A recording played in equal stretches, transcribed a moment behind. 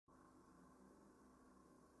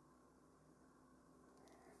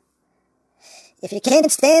If you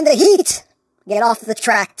can't stand the heat, get off the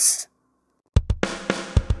tracks.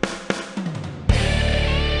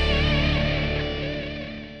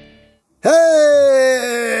 Hey!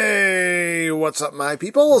 What's up, my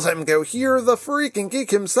peoples? EmGo here, the freaking geek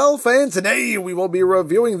himself, and today we will be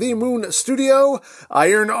reviewing the Moon Studio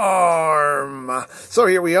Iron Arm. So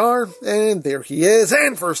here we are, and there he is,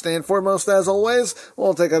 and first and foremost, as always,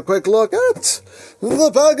 we'll take a quick look at the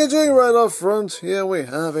packaging right up front. Here we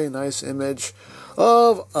have a nice image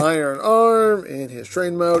of Iron Arm in his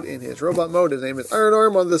train mode, in his robot mode. His name is Iron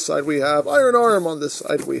Arm. On this side we have Iron Arm. On this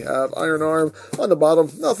side we have Iron Arm. On the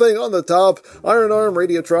bottom, nothing. On the top, Iron Arm,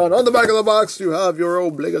 Radiotron. On the back of the box, you have your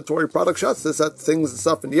obligatory product shots. This, that, things, and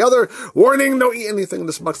stuff, and the other. Warning, don't eat anything in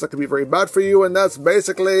this box that could be very bad for you, and that's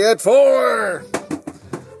basically it for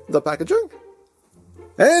the packaging.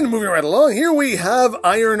 And moving right along, here we have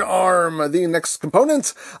Iron Arm, the next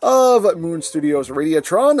component of Moon Studios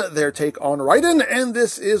Radiotron, their take on Raiden, and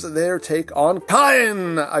this is their take on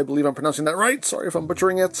Kaen. I believe I'm pronouncing that right. Sorry if I'm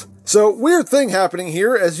butchering it. So, weird thing happening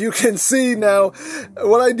here, as you can see now.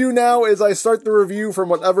 What I do now is I start the review from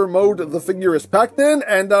whatever mode the figure is packed in,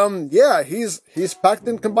 and yeah, he's packed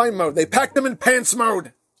in combined mode. They packed him in pants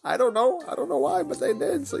mode. I don't know why, but they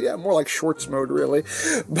did. So yeah, more like shorts mode, really.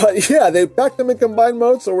 But yeah, they packed them in combined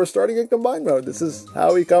mode, so we're starting in combined mode. This is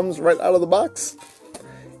how he comes right out of the box.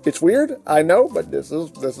 It's weird, I know, but this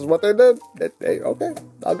is what they did. Okay,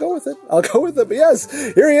 I'll go with it. But yes,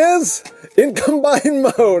 here he is in combined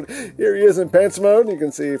mode. Here he is in pants mode. You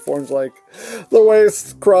can see he forms like the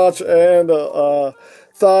waist, crotch, and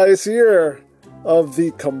thighs here of the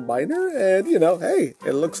combiner, and you know, hey,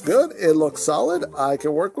 it looks good, it looks solid, I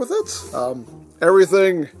can work with it.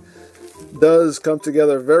 Everything does come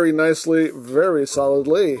together very nicely, very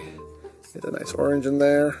solidly. Get a nice orange in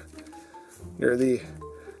there. Here are the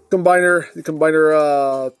combiner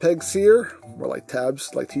pegs here, or like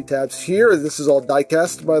tabs, like T-tabs here. This is all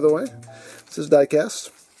die-cast, by the way. This is die-cast,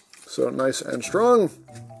 so nice and strong.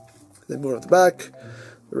 Then move up the back,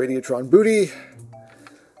 the Radiotron booty,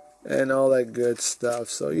 and all that good stuff.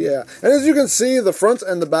 So yeah, and as you can see, the front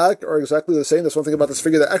and the back are exactly the same. That's one thing about this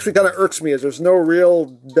figure that actually kind of irks me, is there's no real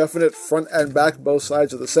definite front and back. Both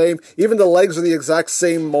sides are the same. Even the legs are the exact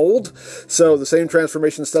same mold, so the same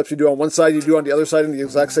transformation steps you do on one side you do on the other side in the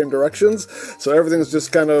exact same directions. So everything's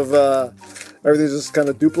just kind of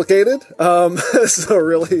duplicated. So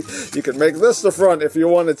really, you can make this the front if you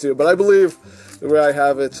wanted to, but I believe the way I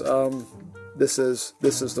have it, This is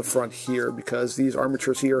the front here, because these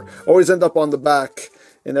armatures here always end up on the back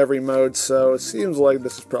in every mode, so it seems like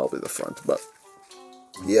this is probably the front. But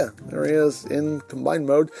yeah, there he is in combined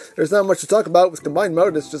mode. There's not much to talk about with combined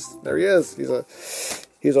mode. It's just, there he is.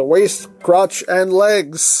 He's a waist, crotch, and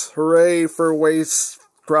legs. Hooray for waist,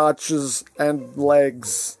 crotches, and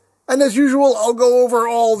legs. And as usual, I'll go over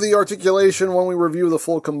all the articulation when we review the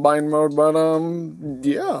full combined mode, but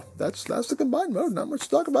yeah, that's the combined mode. Not much to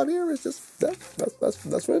talk about here. It's just that's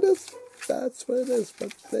what it is. That's what it is.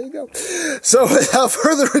 But there you go. So without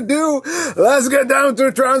further ado, let's get down to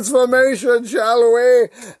transformation, shall we?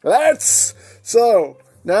 So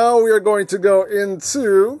now we are going to go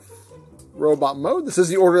into robot mode. This is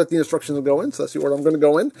the order that the instructions will go in, so that's the order I'm going to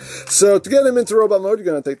go in. So to get him into robot mode, you're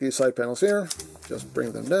going to take these side panels here, just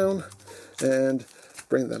bring them down, and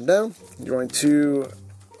bring them down. You're going to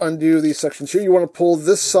undo these sections here. You want to pull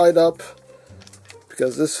this side up,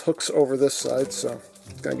 because this hooks over this side, so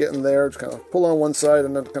just kind of get in there, just kind of pull on one side,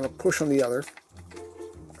 and then kind of push on the other.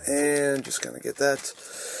 And just kind of get that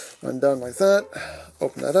undone like that.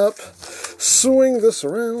 Open that up, swing this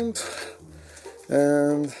around,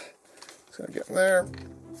 and just kind of get in there,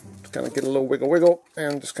 just kind of get a little wiggle,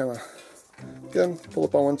 and just kind of, again, pull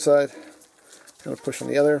up on one side, kind of push on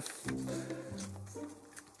the other,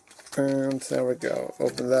 and there we go.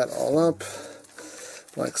 Open that all up,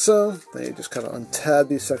 like so. Then you just kind of untab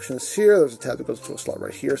these sections here. There's a tab that goes to a slot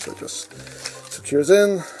right here, so it just secures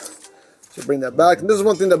in. So bring that back. And this is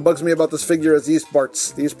one thing that bugs me about this figure, is these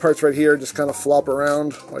parts. These parts right here just kind of flop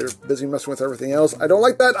around while you're busy messing with everything else. I don't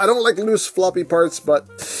like that. I don't like loose, floppy parts, but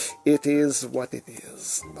it is what it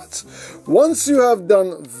is. But once you have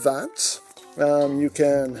done that, you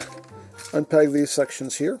can unpeg these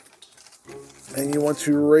sections here. And you want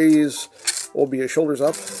to raise your shoulders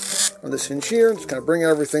up on this hinge here. Just kind of bring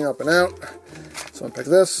everything up and out. So unpeg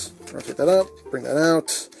this, rotate that up, bring that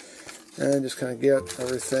out, and just kind of get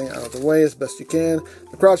everything out of the way as best you can.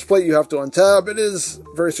 The crotch plate you have to untab. It is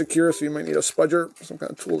very secure, so you might need a spudger, some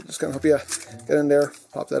kind of tool to just kind of help you get in there.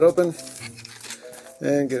 Pop that open,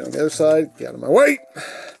 and get it on the other side. Get out of my way,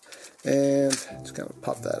 and just kind of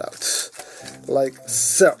pop that out, like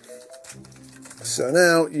so. So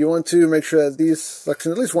now you want to make sure that these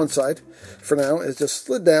sections, at least one side, for now, is just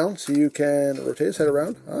slid down so you can rotate his head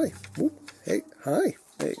around. Hi. Whoop. Hey. Hi.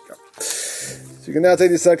 There you go. So you can now take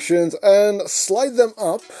these sections and slide them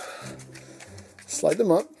up. Slide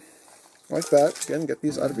them up like that. Again, get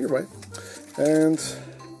these out of your way. And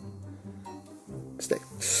stay.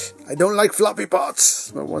 I don't like floppy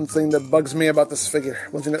parts. But one thing that bugs me about this figure,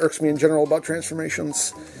 one thing that irks me in general about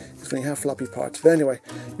transformations, is when you have floppy parts. But anyway,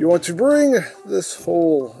 you want to bring this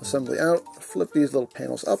whole assembly out, flip these little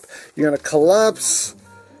panels up. You're going to collapse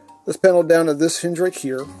this panel down to this hinge right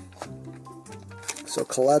here. So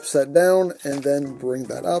collapse that down and then bring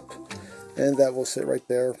that up, and that will sit right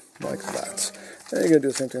there like that. And you're going to do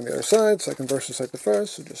the same thing on the other side. So I converse this side to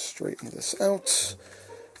first, so just straighten this out.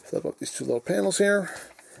 Flip up these two little panels here,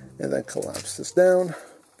 and then collapse this down,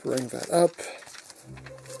 bring that up,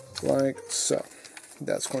 like so.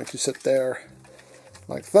 That's going to sit there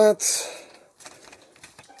like that.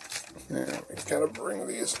 And we kind of bring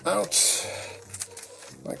these out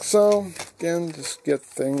like so. Again, just get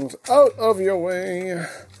things out of your way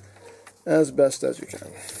as best as you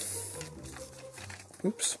can.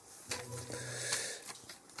 Oops.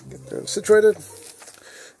 Get those situated.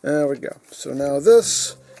 There we go. So now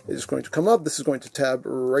this is going to come up. This is going to tab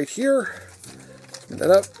right here. Spin that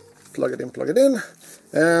up. Plug it in, plug it in.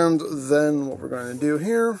 And then what we're going to do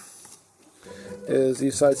here is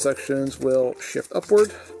these side sections will shift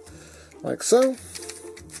upward, like so.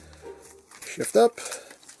 Shift up,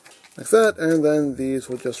 like that, and then these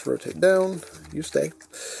will just rotate down. You stay.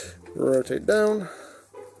 Rotate down,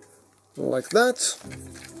 like that.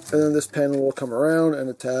 And then this panel will come around, and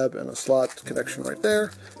a tab and a slot connection right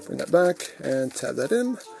there. Bring that back, and tab that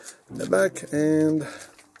in. Bring that back, and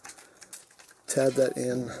tab that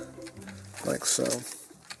in, like so.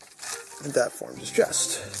 And that forms his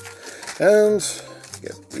chest. And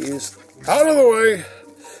get these out of the way.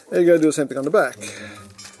 And you gotta do the same thing on the back.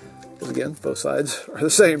 Because again, both sides are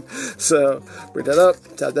the same. So bring that up,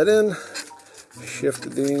 tab that in,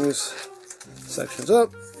 shift these sections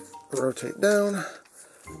up, rotate down,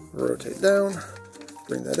 bring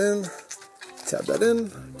that in, tab that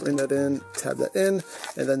in, bring that in, tab that in,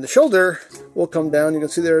 and then the shoulder will come down. You can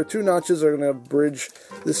see there are two notches that are going to bridge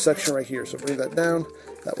this section right here. So bring that down.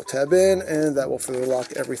 That will tab in, and that will further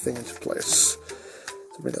lock everything into place.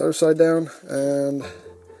 So bring the other side down, and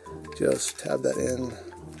just tab that in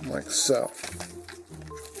like so.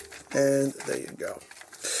 And there you go.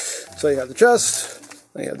 So you have the chest,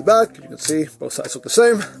 and you have the back. You can see both sides look the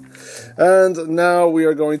same. And now we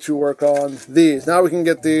are going to work on these. Now we can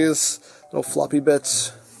get these little floppy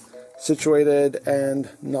bits situated and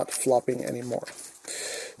not flopping anymore.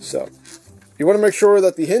 So you want to make sure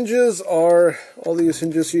that the hinges are, all these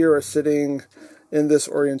hinges here are sitting in this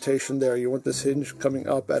orientation there. You want this hinge coming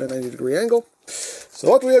up at a 90-degree angle. So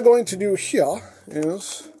what we are going to do here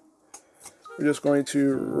is we're just going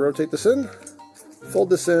to rotate this in,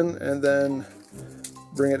 fold this in, and then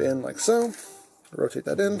bring it in like so. Rotate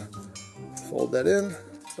that in, fold that in,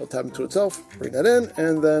 it'll tab into itself, bring that in,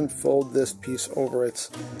 and then fold this piece over it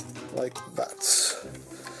like that.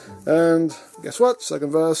 And guess what?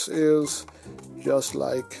 Second verse is just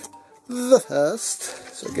like the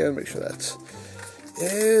first. So again, make sure that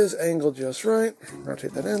is angled just right.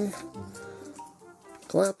 Rotate that in,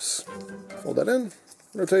 collapse, fold that in,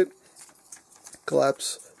 rotate,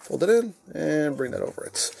 collapse, fold it in, and bring that over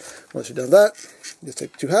it. Once you've done that, just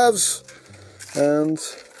take two halves, and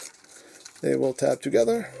they will tab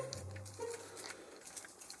together.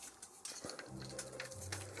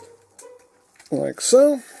 Like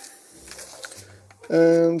so.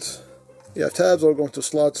 And you have tabs that will go into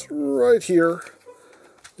slots right here.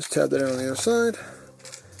 Just tab that in on the other side.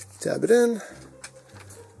 Tab it in.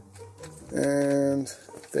 And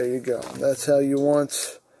there you go. That's how you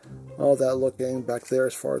want all that looking back there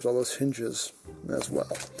as far as all those hinges as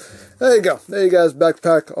well. There you go. There you guys,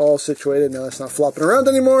 backpack all situated. Now it's not flopping around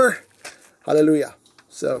anymore. Hallelujah.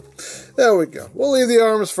 So there we go. We'll leave the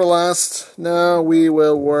arms for last. Now we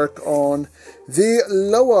will work on the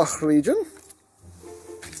lower region.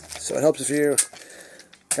 So it helps if you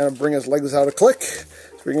kind of bring his legs out a click. So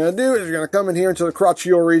what you're going to do is you're going to come in here into the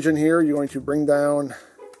crotchio region here. You're going to bring down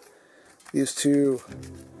these two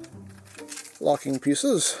locking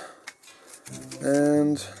pieces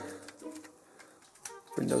and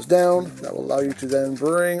bring those down. That will allow you to then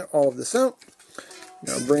bring all of this out.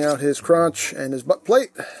 Now bring out his crotch and his butt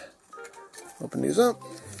plate. Open these up.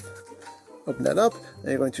 Open that up. And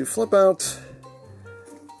you're going to flip out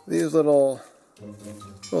these little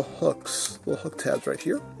hooks, little hook tabs right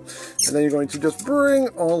here. And then you're going to just bring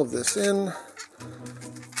all of this in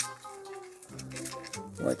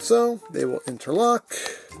like so. They will interlock.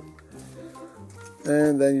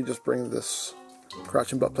 And then you just bring this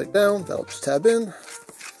crotch and butt plate down. That'll just tab in.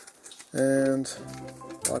 And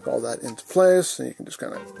lock all that into place. And you can just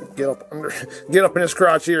kind of get up in his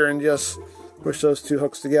crotch here and just push those two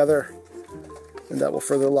hooks together. And that will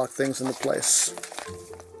further lock things into place.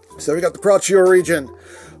 So we got the crotchial region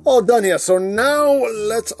all done here. So now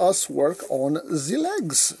let us work on the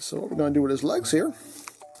legs. So what we're going to do with his legs here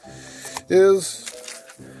is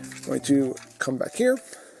going to come back here,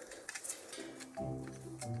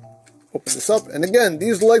 open this up, and again,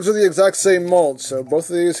 these legs are the exact same mold. So both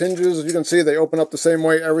of these hinges, as you can see, they open up the same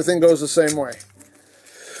way. Everything goes the same way.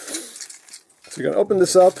 So you're going to open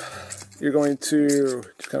this up. You're going to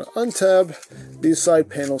just kind of untab these side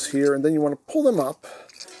panels here, and then you want to pull them up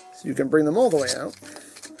so you can bring them all the way out.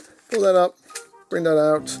 Pull that up, bring that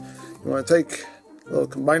out. You want to take a little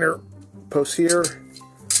combiner post here,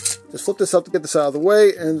 just flip this up to get this out of the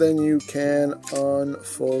way, and then you can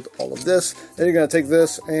unfold all of this. Then you're going to take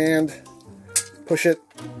this and push it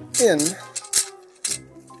in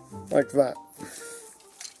like that.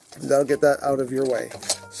 That'll get that out of your way.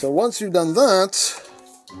 So once you've done that,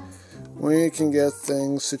 we can get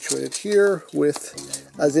things situated here with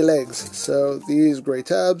the legs. So these gray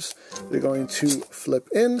tabs, they're going to flip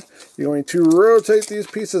in. You're going to rotate these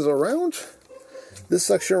pieces around. This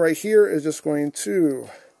section right here is just going to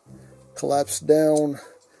collapse down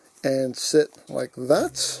and sit like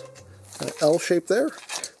that. An L shape there.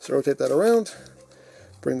 So rotate that around.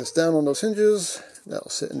 Bring this down on those hinges.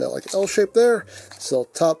 That'll sit in that like L shape there. So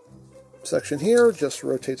top section here just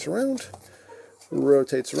rotates around.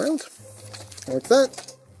 Rotates around. Like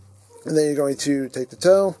that. And then you're going to take the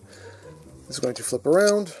toe. It's going to flip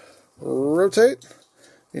around. Rotate.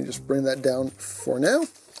 And just bring that down for now.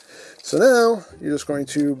 So now you're just going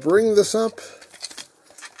to bring this up.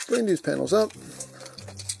 Bring these panels up.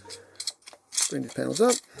 Bring these panels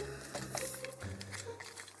up.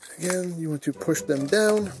 Again, you want to push them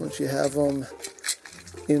down once you have them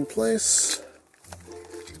in place.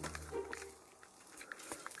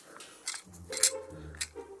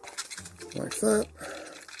 Like that.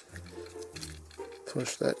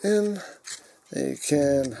 Push that in. And you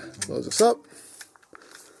can close this up.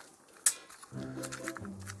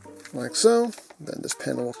 Like so. Then this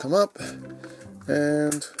panel will come up.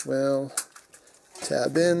 And we'll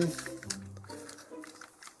tab in.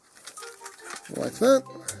 Like that.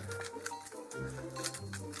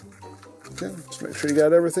 Okay, just make sure you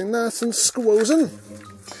got everything nice and squozen.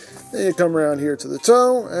 Then you come around here to the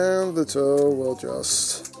toe, and the toe will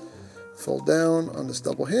just fold down on this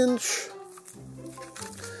double hinge.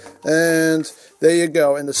 And there you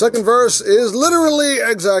go. And the second verse is literally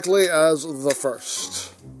exactly as the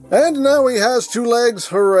first. And now he has two legs.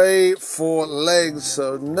 Hooray for legs.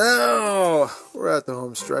 So now we're at the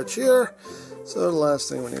home stretch here. So the last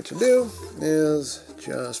thing we need to do is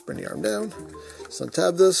just bring the arm down. Just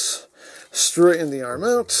untab this. Straighten the arm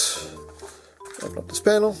out. Open up this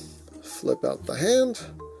panel. Flip out the hand.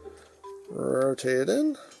 Rotate it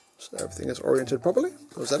in. So everything is oriented properly.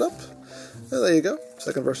 Close that up. And there you go.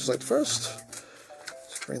 Second verse is like the first.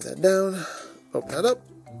 Just bring that down. Open that up.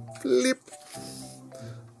 Flip.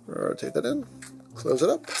 Rotate that in. Close it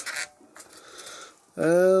up.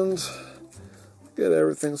 And get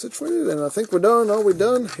everything situated. And I think we're done. Are we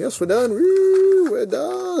done? Yes, we're done. Woo, we're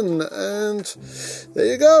done. And there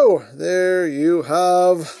you go. There you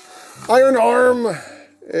have Iron Arm,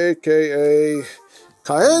 aka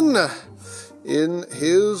Kaen, in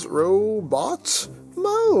his robot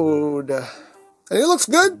mode. And he looks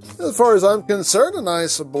good, as far as I'm concerned. A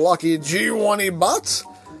nice blocky G1-y bot.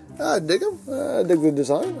 I dig him. I dig the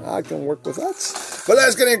design. I can work with that. But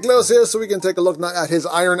let's get in close here so we can take a look not at his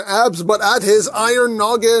iron abs, but at his iron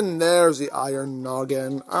noggin. There's the iron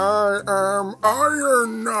noggin. I am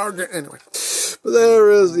iron noggin. Anyway, but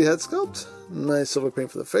there is the head sculpt. Nice silver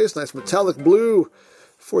paint for the face. Nice metallic blue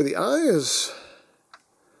for the eyes.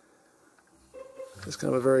 It's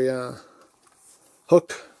kind of a very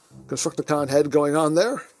hook Constructicon head going on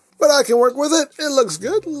there. But I can work with it. It looks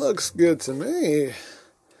good. Looks good to me.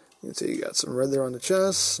 You can see you got some red there on the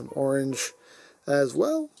chest, some orange as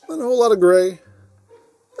well, and a whole lot of gray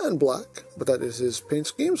and black. But that is his paint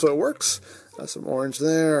scheme, so it works. Got some orange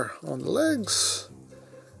there on the legs.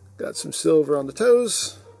 Got some silver on the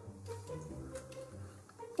toes.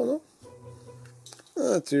 Oh no,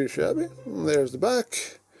 not too shabby. And there's the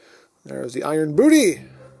back. There's the iron booty.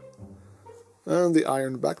 And the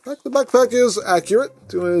iron backpack. The backpack is accurate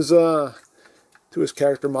to his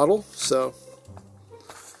character model, so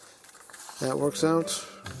that works out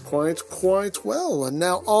quite well. And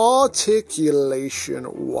now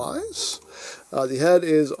articulation-wise, the head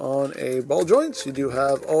is on a ball joint. So you do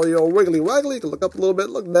have all your wiggly waggly. You can look up a little bit,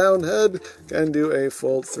 look down. Head can do a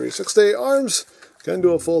full 360. Arms can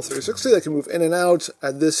do a full 360. They can move in and out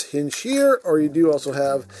at this hinge here, or you do also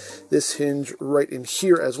have this hinge right in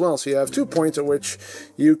here as well. So you have 2 points at which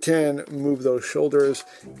you can move those shoulders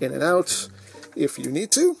in and out if you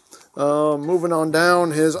need to. Moving on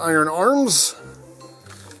down, his iron arms.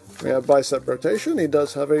 We have bicep rotation. He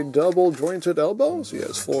does have a double jointed elbow, so he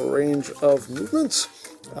has full range of movements.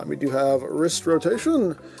 We do have wrist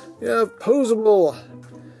rotation. We have posable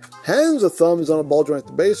hands. The thumb is on a ball joint at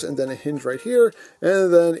the base, and then a hinge right here.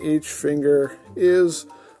 And then each finger is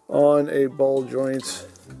on a ball joint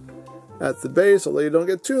at the base, although you don't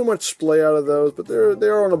get too much splay out of those, but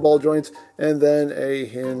they're on a ball joint, and then a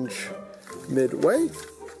hinge midway.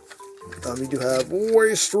 We do have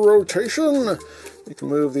waist rotation. You can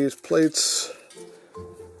move these plates,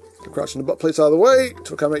 the crotch and the butt plates out of the way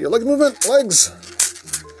to accommodate your leg movement. Legs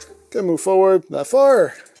can move forward that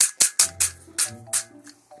far,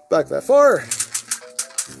 back that far.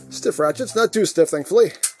 Stiff ratchets, not too stiff,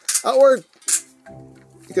 thankfully. Outward.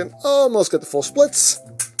 You can almost get the full splits.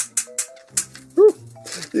 Whew.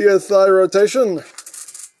 You get thigh rotation.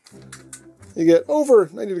 You get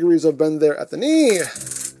over 90 degrees of bend there at the knee.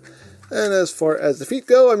 And as far as the feet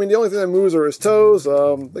go, I mean, the only thing that moves are his toes.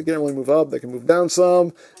 They can't really move up. They can move down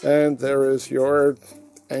some. And there is your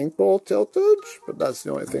ankle tiltage, but that's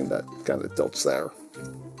the only thing that kind of tilts there.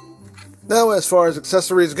 Now, as far as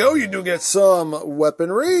accessories go, you do get some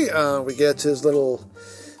weaponry. We get his little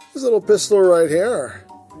pistol right here.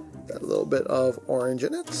 Got a little bit of orange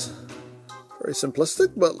in it. Very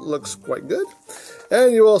simplistic, but looks quite good.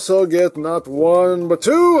 And you also get not one, but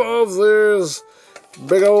 2 of these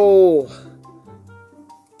big old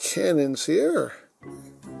cannons here.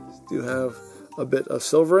 Do have a bit of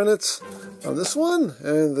silver in it on this one,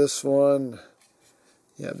 and this one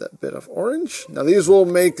you have that bit of orange. Now these will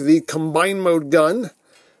make the combine mode gun,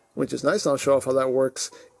 which is nice. I'll show off how that works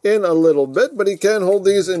in a little bit, but he can hold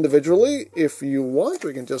these individually if you want.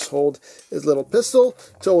 We can just hold his little pistol.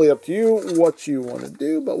 Totally up to you what you want to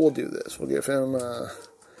do, but we'll do this. We'll give him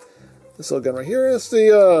this little gun right here. It's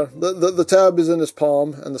the tab is in his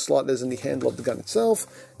palm, and the slot is in the handle of the gun itself.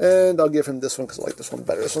 And I'll give him this one because I like this one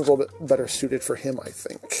better. This one's a little bit better suited for him, I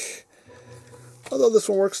think. Although this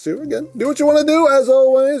one works too. Again, do what you want to do, as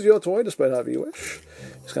always. Your toy, despite however you wish.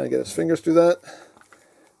 Just kind of get his fingers through that.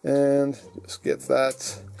 And just get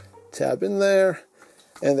that tab in there.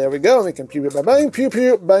 And there we go. We can pew, pew, bang, bang, pew,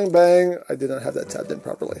 pew, bang, bang. I did not have that tabbed in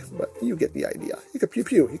properly, but you get the idea. He can pew,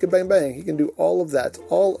 pew. He can bang, bang. He can do all of that.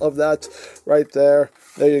 All of that right there.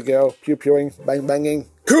 There you go. Pew, pewing, bang, banging.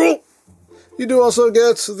 Cool! You do also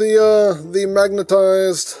get the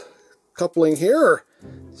magnetized coupling here.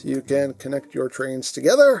 So you can connect your trains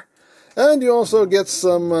together. And you also get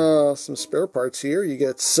some spare parts here. You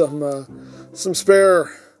get some spare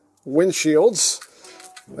windshields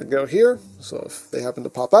that go here, so if they happen to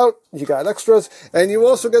pop out, you got extras. And you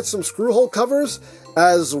also get some screw hole covers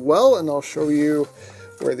as well, and I'll show you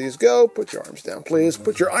where these go. Put your arms down, please.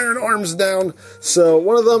 Put your iron arms down. So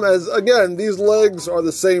one of them is, again, these legs are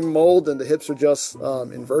the same mold, and the hips are just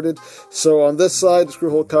inverted. So on this side, the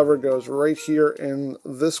screw hole cover goes right here in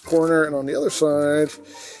this corner, and on the other side,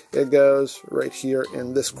 it goes right here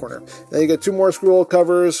in this corner. Then you get 2 more screw hole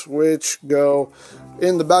covers, which go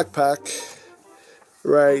in the backpack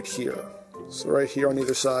right here. So right here on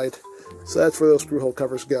either side. So that's where those screw hole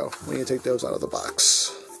covers go when you take those out of the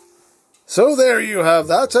box. So there you have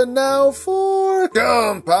that. And now for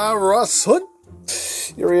comparison.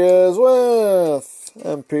 Here he is with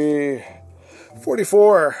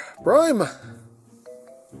MP44 Prime.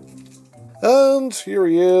 And here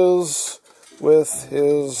he is with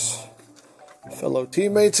his fellow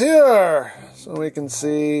teammates here. So we can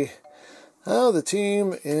see how the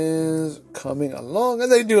team is coming along,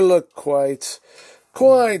 and they do look quite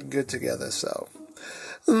good together, so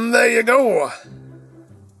there you go.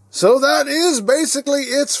 So that is basically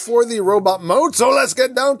it for the robot mode, so let's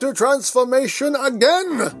get down to transformation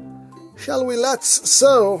again, shall we?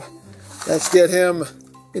 So let's get him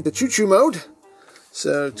into choo-choo mode.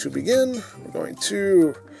 So to begin, we're going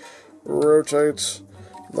to rotate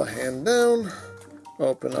the hand down,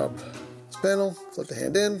 open up this panel, flip the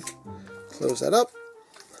hand in, close that up.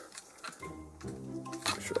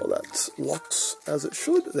 Make sure all that locks as it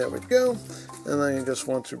should. There we go. And then you just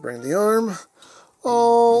want to bring the arm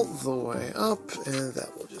all the way up, and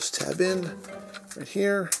that will just tab in right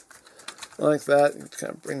here, like that. You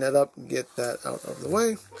kind of bring that up and get that out of the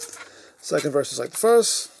way. Second verse is like the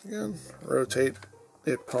first. Again, rotate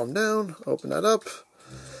it palm down, open that up,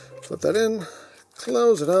 flip that in,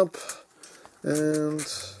 close it up, and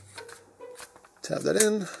tab that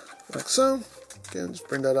in, like so. Again, just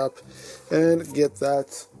bring that up and get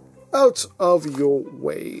that out of your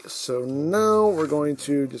way. So now we're going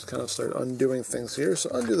to just kind of start undoing things here. So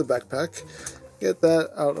undo the backpack, get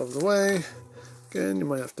that out of the way. Again, you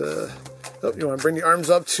might have to, you want to bring the arms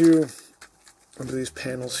up to under these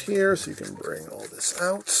panels here so you can bring all this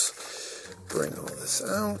out. Bring all this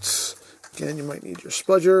out. Again, you might need your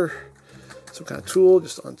spudger, some kind of tool,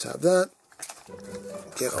 just untap that.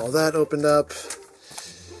 Get all that opened up.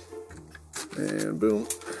 And boom.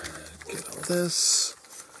 Get all this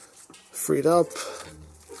freed up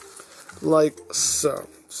like so.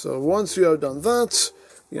 So once you have done that,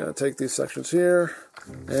 you're going to take these sections here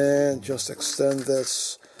and just extend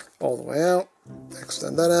this all the way out.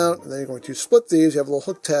 Extend that out, and then you're going to split these. You have a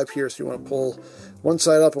little hook tab here, so you want to pull one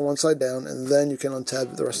side up and one side down, and then you can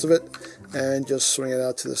untab the rest of it and just swing it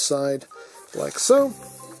out to the side like so.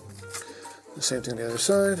 The same thing on the other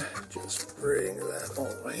side. Just bring that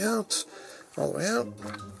all the way out. All the way out,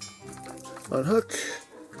 unhook,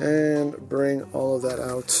 and bring all of that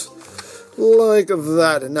out like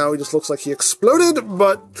that. And now he just looks like he exploded,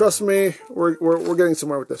 but trust me, we're getting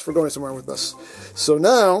somewhere with this. We're going somewhere with this. So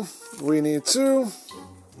now we need to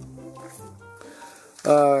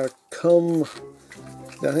come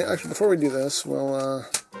down here. Actually, before we do this, we'll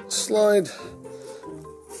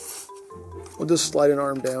just slide an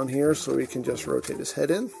arm down here so we can just rotate his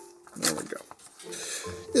head in. There we go.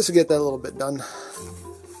 Just to get that a little bit done.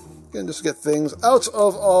 Again, just to get things out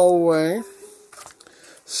of our way.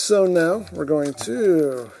 So now we're going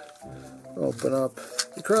to open up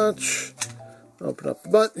the crotch, open up the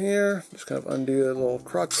butt here, just kind of undo the little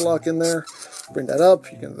crotch block in there, bring that up.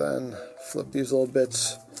 You can then flip these little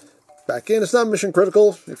bits back in. It's not mission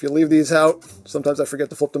critical if you leave these out. Sometimes I forget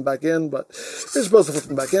to flip them back in, but you're supposed to flip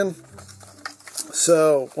them back in.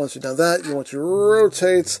 So once you've done that, you want to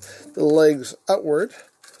rotate the legs outward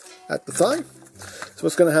at the thigh. So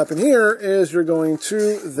what's going to happen here is you're going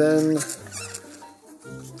to then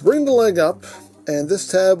bring the leg up, and this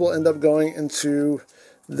tab will end up going into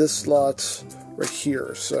this slot right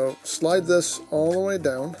here. So slide this all the way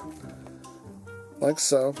down, like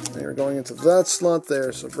so, and you're going into that slot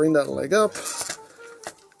there. So bring that leg up,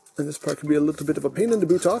 and this part can be a little bit of a pain in the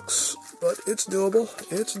buttocks, but it's doable.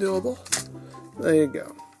 It's doable. There you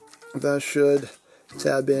go. That should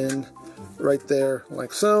tab in right there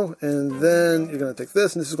like so, and then you're going to take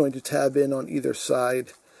this, and this is going to tab in on either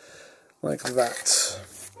side like that.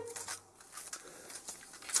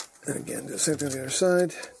 And again, do the same thing on the other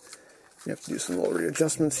side. You have to do some little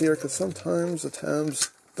readjustments here because sometimes the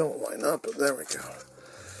tabs don't line up, but there we go.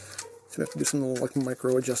 So you have to do some little like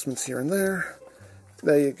micro adjustments here and there.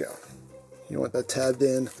 There you go. You want that tabbed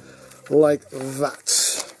in like that.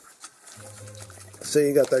 So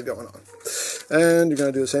you got that going on. And you're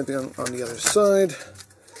going to do the same thing on the other side.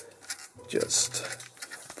 Just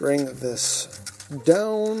bring this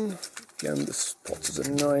down. Again, this pulse is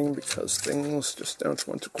annoying because things just don't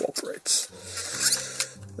want to cooperate.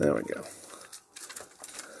 There we go.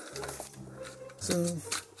 So,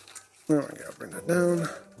 there we go. Bring that down.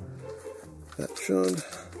 That should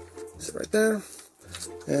sit right there.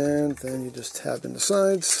 And then you just tab in the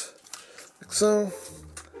sides, like so,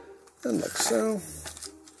 and like so.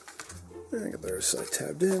 And get the other side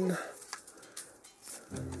tabbed in.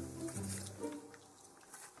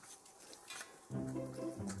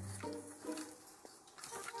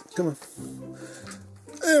 Come on.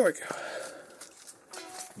 There we go.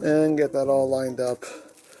 And get that all lined up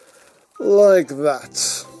like that.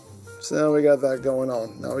 So now we got that going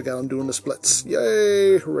on. Now we got him doing the splits.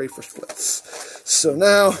 Yay! Hooray for splits. So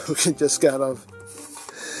now we can just kind of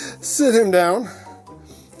sit him down.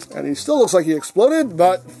 And he still looks like he exploded,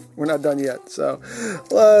 but we're not done yet. So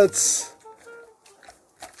let's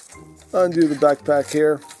undo the backpack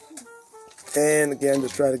here. And again,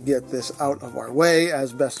 just try to get this out of our way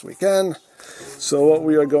as best we can. So what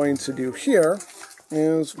we are going to do here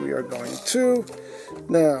is we are going to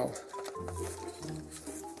now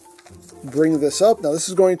bring this up. Now this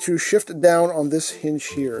is going to shift down on this hinge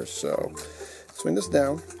here. So swing this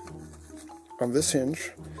down on this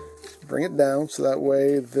hinge. Bring it down so that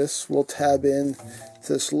way this will tab in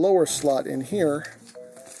to this lower slot in here.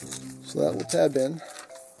 So that will tab in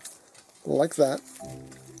like that.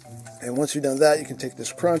 And once you've done that, you can take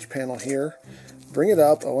this crunch panel here, bring it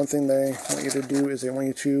up. One thing they want you to do is they want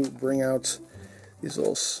you to bring out these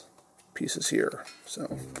little pieces here.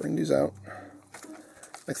 So bring these out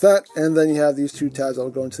like that, and then you have these two tabs that will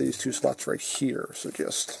go into these two slots right here. So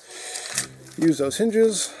just use those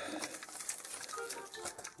hinges,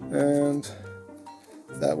 And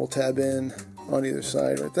that will tab in on either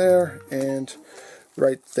side right there and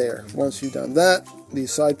right there. Once you've done that,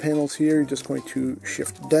 these side panels here, you're just going to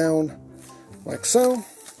shift down like so.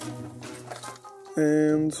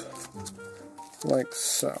 And like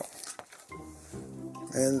so.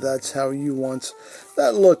 And that's how you want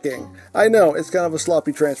that looking. I know, it's kind of a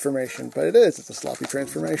sloppy transformation, but it is. It's a sloppy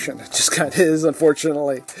transformation. It just kind of is,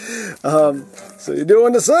 unfortunately. So you're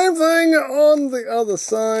doing the same thing on the other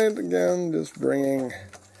side. Again, just bringing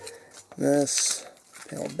this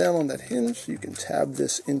panel down on that hinge so you can tab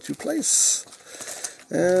this into place.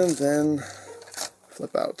 And then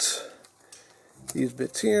flip out these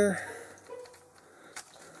bits here.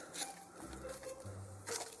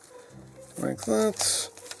 Like that,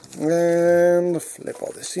 and flip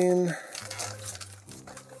all this in.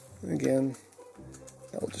 Again,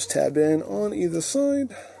 that will just tab in on either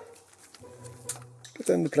side. Get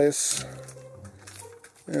that into place,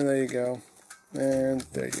 and there you go, and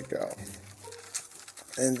there you go.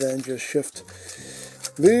 And then just shift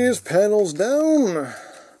these panels down,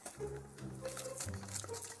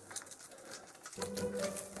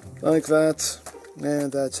 like that,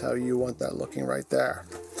 and that's how you want that looking right there.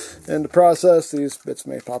 In the process, these bits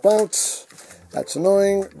may pop out. That's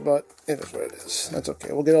annoying, but it is what it is. That's okay.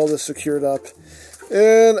 We'll get all this secured up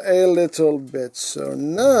in a little bit. So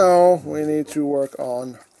now we need to work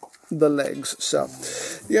on the legs. So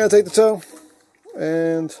you're going to take the toe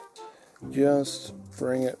and just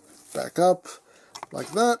bring it back up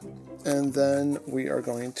like that. And then we are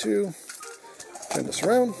going to turn this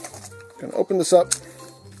around. Going to open this up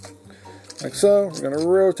like so. We're going to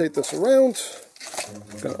rotate this around.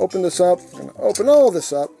 I'm going to open this up. I'm going to open all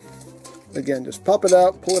this up. Again, just pop it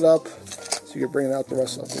out, pull it up, so you can bring it out the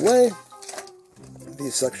rest of the way.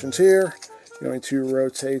 These sections here, you're going to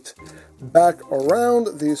rotate back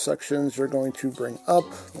around. These sections you're going to bring up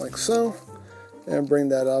like so, and bring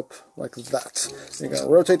that up like that. You're going to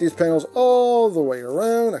rotate these panels all the way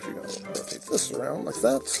around. Actually, you're going to rotate this around like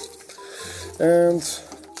that. And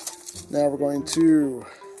now we're going to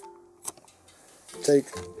take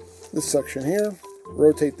this section here,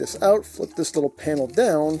 rotate this out, flip this little panel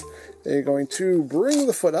down, and you're going to bring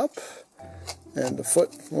the foot up, and the foot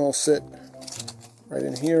will sit right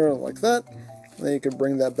in here like that. Then you can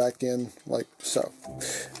bring that back in like so.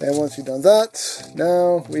 And once you've done that,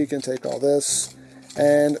 now we can take all this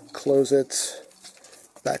and close it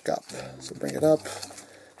back up. So bring it up,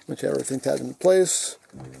 once you have everything tabbed into place,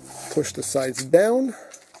 push the sides down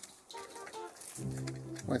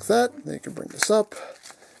like that. Then you can bring this up.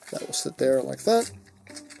 That will sit there like that.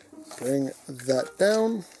 Bring that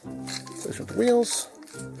down, section the wheels,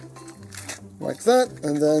 like that,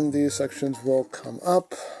 and then these sections will come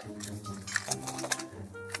up,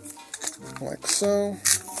 like so.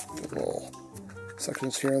 The little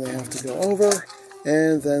sections here they have to go over,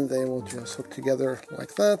 and then they will just hook together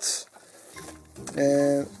like that,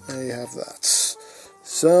 and there you have that.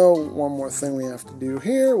 So, one more thing we have to do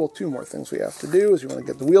here, well, two more things we have to do is you want to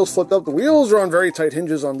get the wheels flipped up. The wheels are on very tight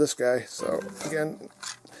hinges on this guy, so again,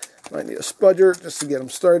 might need a spudger just to get them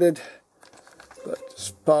started. But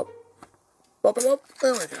just pop it up,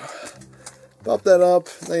 there we go. Pop that up,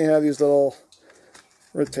 then you have these little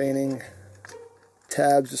retaining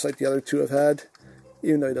tabs just like the other two have had,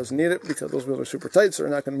 even though he doesn't need it because those wheels are super tight, so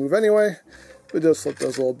they're not going to move anyway. But just flip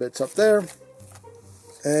those little bits up there.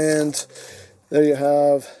 And there you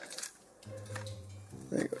have,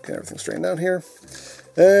 there you go, get everything straightened out here.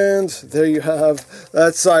 And there you have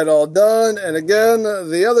that side all done. And again,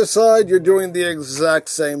 the other side, you're doing the exact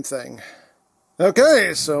same thing.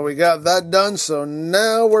 Okay, so we got that done. So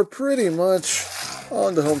now we're pretty much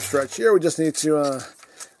on the home stretch here. We just need to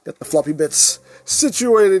get the floppy bits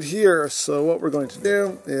situated here. So what we're going to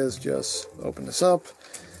do is just open this up,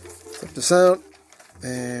 flip this out,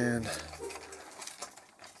 and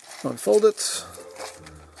unfold it.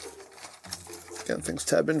 Again, things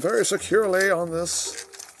tab in very securely on this.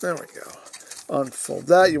 There we go. Unfold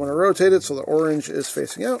that. You want to rotate it so the orange is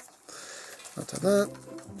facing out. Onto that.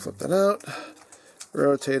 Flip that out.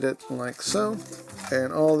 Rotate it like so.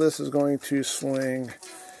 And all this is going to swing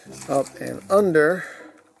up and under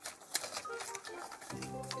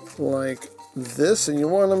like this. And you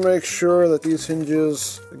want to make sure that these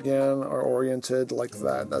hinges, again, are oriented like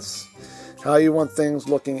that. That's how you want things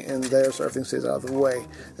looking in there so everything stays out of the way.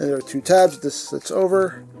 And there are two tabs. This sits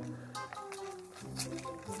over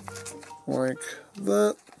like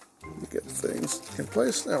that. You get things in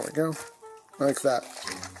place. There we go. Like that.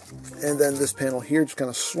 And then this panel here just kind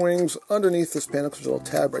of swings underneath this panel because there's a little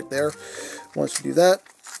tab right there. Once you do that,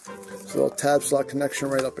 there's a little tab slot connection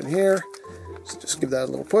right up in here. So just give that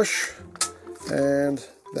a little push. And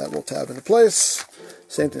that will tab into place.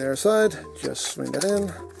 Same thing the other side, just swing that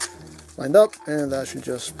in, lined up, and that should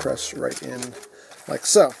just press right in like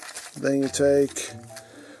so. Then you take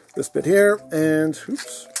this bit here and,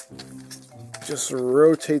 oops, just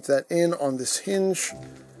rotate that in on this hinge.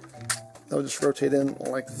 That will just rotate in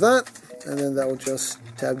like that, and then that will just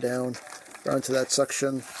tab down onto that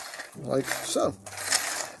section like so.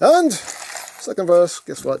 And second verse,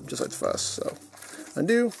 guess what? Just like the first. So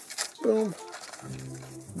undo, boom,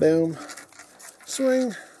 boom,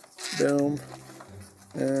 swing, boom,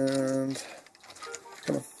 and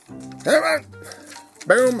come on,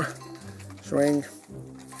 boom, swing,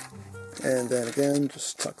 and then again,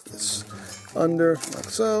 just tuck this under like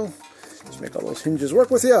so. Just make all those hinges work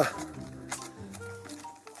with you.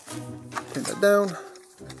 Pin that down,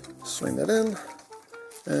 swing that in,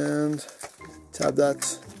 and tab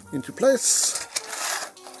that into place.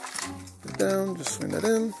 Put it down, just swing that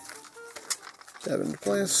in, tab it into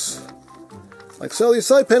place. Like so. These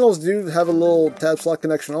side panels do have a little tab slot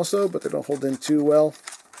connection also, but they don't hold in too well.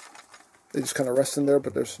 They just kind of rest in there,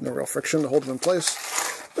 but there's no real friction to hold them in place.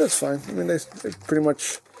 But it's fine. I mean, they pretty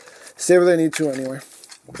much stay where they need to anyway.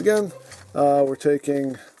 Again, we're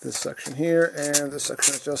taking this section here, and this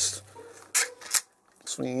section is just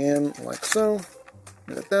swinging in like so.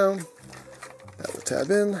 Put it down. That will tab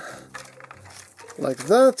in like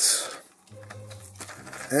that.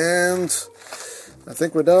 And I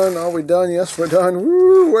think we're done. Are we done? Yes, we're done.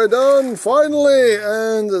 Woo, we're done, finally.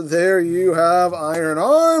 And there you have Iron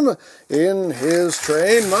Arm in his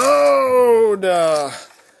train mode.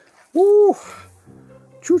 Woo,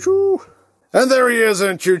 choo-choo. And there he is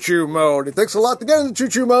in choo-choo mode. It takes a lot to get into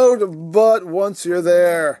choo-choo mode, but once you're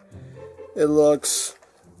there, it looks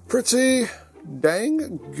pretty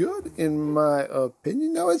dang good, in my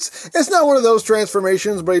opinion. No, it's not one of those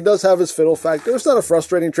transformations, but he does have his fiddle factor. It's not a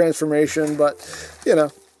frustrating transformation, but, you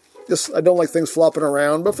know, just I don't like things flopping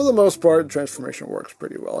around. But for the most part, the transformation works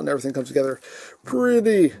pretty well, and everything comes together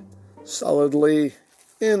pretty solidly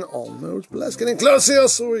in all modes. But let's get in close here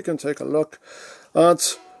so we can take a look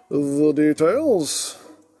at the details.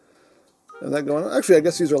 And that going on. Actually, I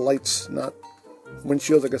guess these are lights, not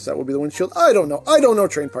windshields. I guess that would be the windshield. I don't know. I don't know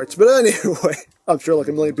train parts. But anyway, I'm sure like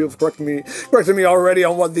a million people correcting me already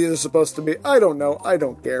on what these are supposed to be. I don't know. I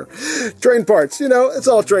don't care. Train parts, you know, it's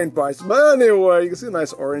all train parts. But anyway, you can see a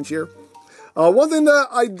nice orange here. One thing that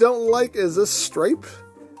I don't like is this stripe.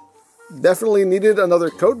 Definitely needed another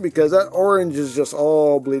coat because that orange is just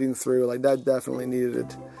all bleeding through. Like, that definitely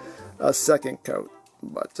needed a second coat.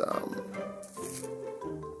 But,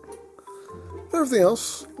 everything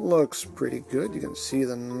else looks pretty good. You can see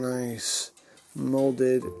the nice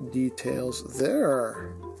molded details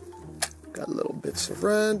there. Got little bits of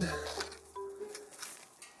red.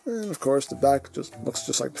 And of course the back just looks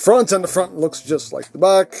just like the front, and the front looks just like the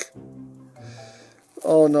back.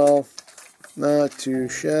 Oh no, not too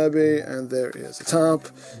shabby. And there is the top.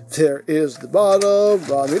 There is the bottom.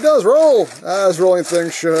 Bottom, he does roll, as rolling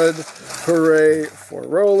things should. Hooray for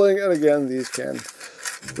rolling. And again, these can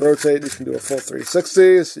rotate. You can do a full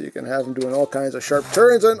 360, so you can have them doing all kinds of sharp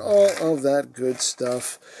turns and all of that good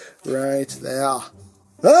stuff right there.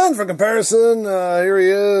 And for comparison, here he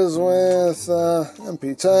is with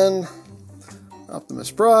MP10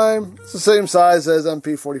 Optimus Prime. It's the same size as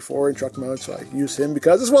MP44 in truck mode, so I use him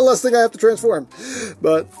because it's one less thing I have to transform.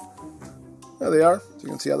 But there they are, so you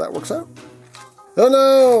can see how that works out. Oh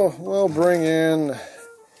no, we'll bring in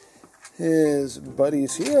his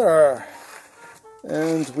buddies here.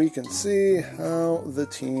 And we can see how the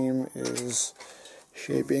team is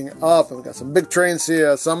shaping up. And we've got some big trains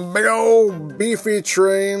here, some big old beefy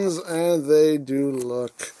trains, and they do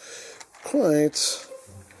look quite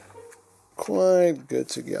good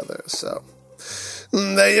together. So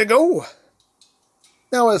there you go.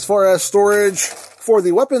 Now, as far as storage for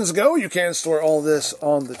the weapons go, you can store all this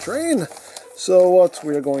on the train. So what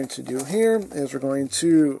we're going to do here is we're going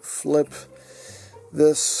to flip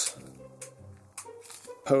this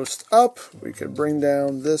post up. We could bring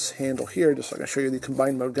down this handle here, just so I can show you the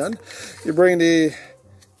combined mode gun. You bring the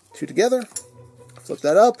two together, flip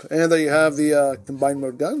that up, and there you have the combined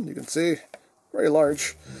mode gun. You can see, very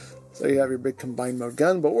large. So you have your big combined mode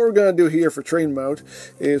gun. But what we're going to do here for train mode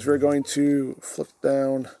is we're going to flip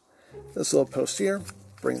down this little post here,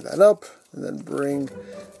 bring that up, and then bring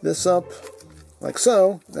this up like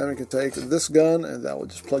so. Then we can take this gun, and that will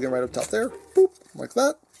just plug in right up top there, boop, like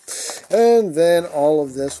that. And then all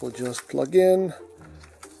of this will just plug in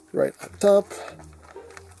right up top,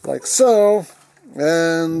 like so.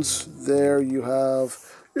 And there you have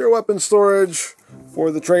your weapon storage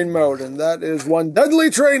for the train mode. And that is one deadly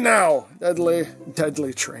train now.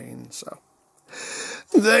 Deadly train. So,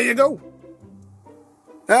 There you go.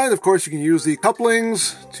 And of course you can use the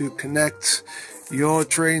couplings to connect your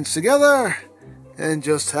trains together and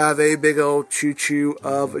just have a big old choo-choo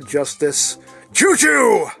of justice.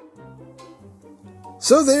 Choo-choo!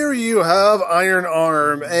 So there you have Iron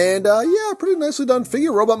Arm, and yeah, pretty nicely done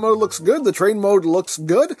figure. Robot mode looks good, the train mode looks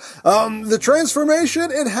good. The transformation,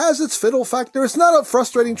 it has its fiddle factor. It's not a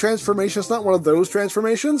frustrating transformation, it's not one of those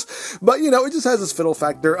transformations, but, you know, it just has its fiddle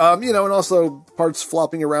factor. You know, and also parts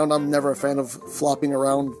flopping around. I'm never a fan of flopping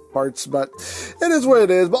around parts, but it is what it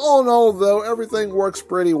is. But all in all, though, everything works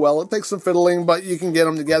pretty well. It takes some fiddling, but you can get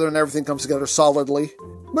them together and everything comes together solidly.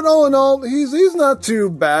 But all in all, he's not too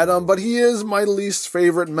bad, but he is my least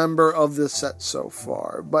favorite member of this set so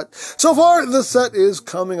far. But so far, the set is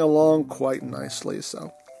coming along quite nicely,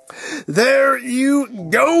 so there you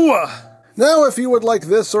go! Now, if you would like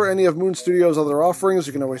this or any of Moon Studios' other offerings,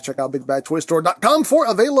 you can always check out BigBadToyStore.com for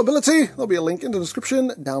availability. There'll be a link in the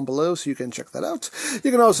description down below, so you can check that out.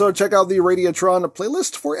 You can also check out the Radiotron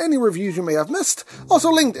playlist for any reviews you may have missed. Also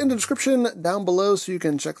linked in the description down below, so you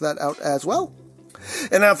can check that out as well.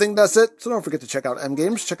 And I think that's it, so don't forget to check out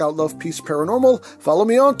EmGo's, check out Love, Peace, Paranormal, follow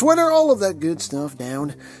me on Twitter, all of that good stuff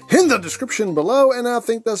down in the description below, and I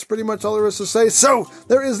think that's pretty much all there is to say. So,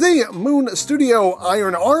 there is the Moon Studio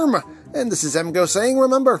Iron Arm, and this is EmGo saying,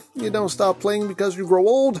 remember, you don't stop playing because you grow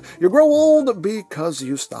old because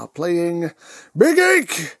you stop playing. Big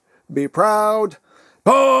Ache, be proud,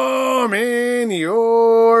 palm in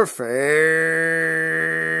your face.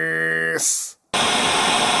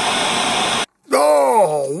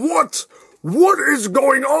 Oh, what? What is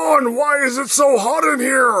going on? Why is it so hot in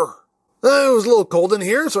here? It was a little cold in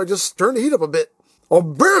here, so I just turned the heat up a bit. A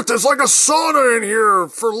bit? It's like a sauna in here,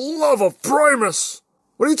 for love of Primus.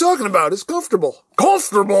 What are you talking about? It's comfortable.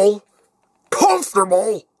 Comfortable?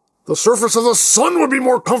 Comfortable? The surface of the sun would be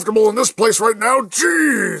more comfortable in this place right now.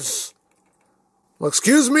 Jeez. Well,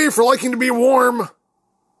 excuse me for liking to be warm.